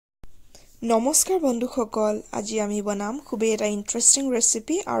নমস্কাৰ বন্ধুসকল আজি আমি বনাম খুব এটা ইন্টাৰেষ্টিং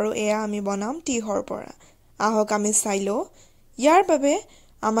ৰেচিপি আৰু এয়া আমি বনাম তিহৰ পৰা আহক আমি চাইলো ইয়াৰ বাবে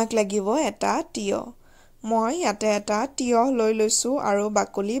আমাক লাগিব এটা তিয় মই ইয়াতে এটা তিয় লৈ লৈছো আৰু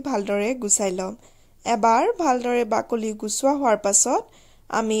বাকলি ভালদৰে গুছাই লম এবাৰ ভালদৰে বাকলি গুছোৱা হোৱাৰ পাছত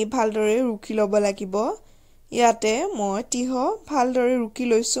আমি ভালদৰে ৰুকি লব লাগিব ইয়াতে মই তিহ ভালদৰে ৰুকি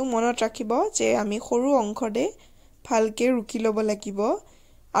লৈছো মনত ৰাখিব যে আমি সৰু অংশতে ভালকে ৰুকি লব লাগিব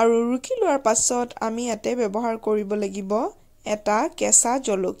আৰু ৰুকি লোৱাৰ পাছত আমি ইয়াতে ব্যৱহাৰ কৰিব লাগিব এটা কেঁচা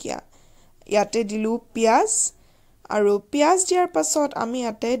জলকীয়া ইয়াতে দিলু পিয়াজ আৰু পিয়াজ দিয়াৰ পাছত আমি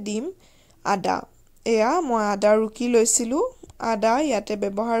ইয়াতে দিম আদা এয়া মই আদা ৰুকি লৈছিলো আদা ইয়াতে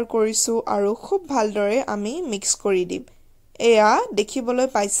ব্যৱহাৰ কৰিছো আৰু খুব ভালদৰে আমি মিক্স কৰি দিম এয়া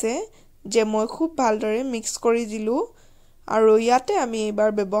দেখিবলৈ পাইছে যে মই খুব ভালদৰে মিক্স কৰি দিলু আৰু ইয়াতে আমি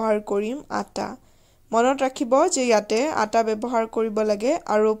এবাৰ ব্যৱহাৰ কৰিম আটা মনত ৰাখিব যে ইয়াতে আটা ব্যৱহাৰ কৰিব লাগে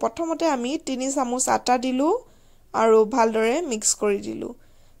আৰু প্ৰথমতে আমি 3 চামুচ আটা দিলু আৰু ভালদৰে মিক্স কৰি দিলু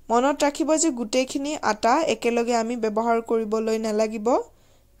মনত ৰাখিব যে গুটেখিনি আটা একেলগে আমি ব্যৱহাৰ কৰিবলৈ নালাগিব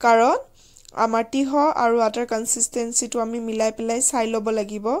কাৰণ আমাৰ তিহ আৰু আটাৰ কনসিস্টেন্সিটো আমি মিলাই পেলাই চাই লব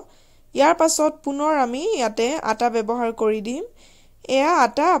লাগিব ইয়াৰ পাছত পুনৰ আমি ইয়াতে আটা ব্যৱহাৰ কৰি দিম এয়া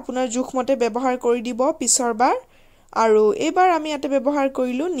আটা আপোনাৰ জোখমতে ব্যৱহাৰ কৰি দিব পিছৰবাৰ আৰু এবাৰ আমি ইয়াতে ব্যৱহাৰ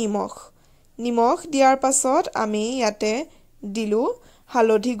কৰিলু নিমখ দিয়াৰ পাছত আমি ইয়াতে দিলু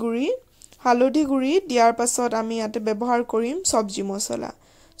হালধি গুৰি দিয়াৰ পাছত আমি ইয়াতে ব্যৱহাৰ কৰিম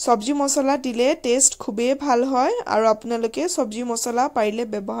সবজি মছলা দিলে টেষ্ট খুবে ভাল হয় আৰু আপোনালোকে সবজি মছলা পাৰিলে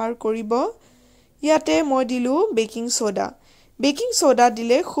ব্যৱহাৰ কৰিব ইয়াতে মই দিলু বেকিং সোডা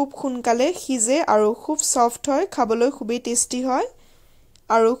দিলে খুব সোনকালে সিজে আৰু খুব সফট হয় খাবলৈ খুবেই টেস্টি হয়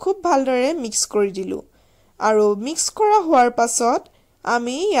আৰু খুব ভালদৰে মিক্স কৰি দিলু আৰু মিক্স কৰা হোৱাৰ পাছত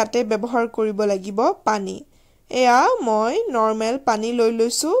আমি ইয়াতে ব্যৱহাৰ কৰিব লাগিব পানী এয়া মই নৰমেল পানী লৈ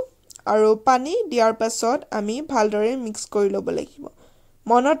লৈছো আৰু পানী দিয়াৰ পাছত আমি ভালদৰে মিক্স কৰি লব লাগিব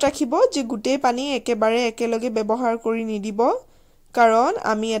মনত ৰাখিব যে গুটে পানী একেবাৰে একেলগে ব্যৱহাৰ কৰি নিদিব কাৰণ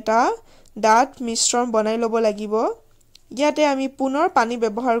আমি এটা ডাঠ মিশ্ৰণ বনাই লব লাগিব ইয়াতে আমি পুনৰ পানী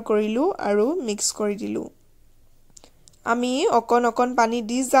ব্যৱহাৰ কৰিলু আৰু মিক্স কৰি দিলু আমি অকন পানী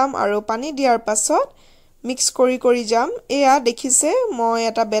দি যাম আৰু পানী দিয়াৰ পাছত মিক্স কৰি যাম এয়া দেখিছে মই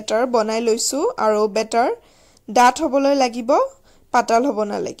এটা বেটাৰ বনাই লৈছো আৰু বেটাৰ ডাঠ হবলৈ লাগিব পাতল হ'ব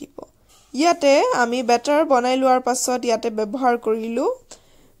না লাগিব ইয়াতে আমি বেটাৰ বনাই লোৱাৰ পাছত ইয়াতে ব্যৱহাৰ কৰিলু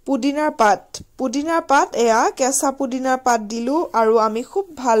পুদিনাৰ পাত এয়া কেঁচা পুদিনাৰ পাত দিলু আৰু আমি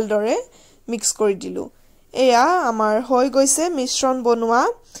খুব ভালদৰে মিক্স কৰি দিলু এয়া আমাৰ হৈ গৈছে মিশ্ৰণ বনোৱা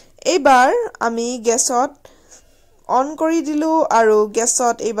এবাৰ আমি গেছত অন কৰি দিলু আৰু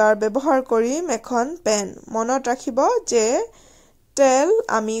গেছত এবাৰ ব্যৱহাৰ কৰিম এখন পেন মনত ৰাখিব যে তেল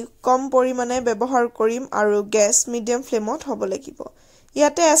আমি কম পৰিমাণে ব্যৱহাৰ কৰিম আৰু গ্যাস মিডিয়াম ফ্লেমত হ'ব লাগিব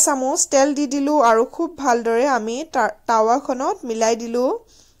ইয়াতে এচামুচ তেল দি দিলু আৰু খুব ভালদৰে আমি তাৱাখনত মিলাই দিলু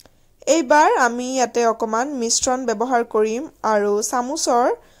এইবাৰ আমি ইয়াতে অকমান মিশ্ৰণ ব্যৱহাৰ কৰিম আৰু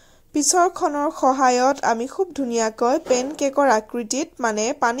চামুচৰ পিছৰখনৰ সহায়ত আমি খুব ধুনিয়াকৈ পেনকেকৰ আকৃতিত মানে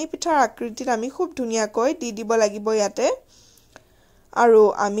পানী পিঠাৰ আকৃতিত আমি খুব ধুনিয়াকৈ দি দিব লাগিব ইয়াতে আৰু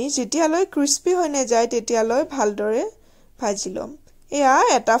আমি যেতিয়ালৈ ক্ৰিস্পি হৈ নাযায় তেতিয়ালৈ ভালদৰে ভাজি লম এয়া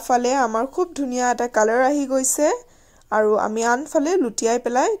এটা ফালে আমাৰ খুব ধুনিয়া এটা কালাৰ আহি গৈছে আৰু আমি আনফালে লুটিয়াই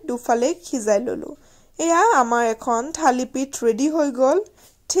পেলাই দুফালে খিজাই ললো এয়া আমাৰ এখন থালিপিঠ ৰেডি হৈ গল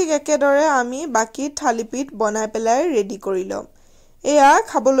ঠিক একেদৰে আমি বাকি থালিপিঠ বনাই পেলাই ৰেডি কৰি লম এয়া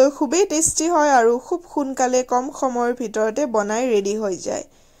খাবলৈ খুবেই টেস্টি হয় আৰু খুব সোনকালে কম সময়ৰ ভিতৰতে বনাই ৰেডি হৈ যায়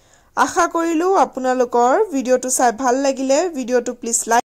আশা কৰিলো আপোনালোকৰ ভিডিওটো চাই ভাল লাগিলে ভিডিওটো প্লিজ লাইক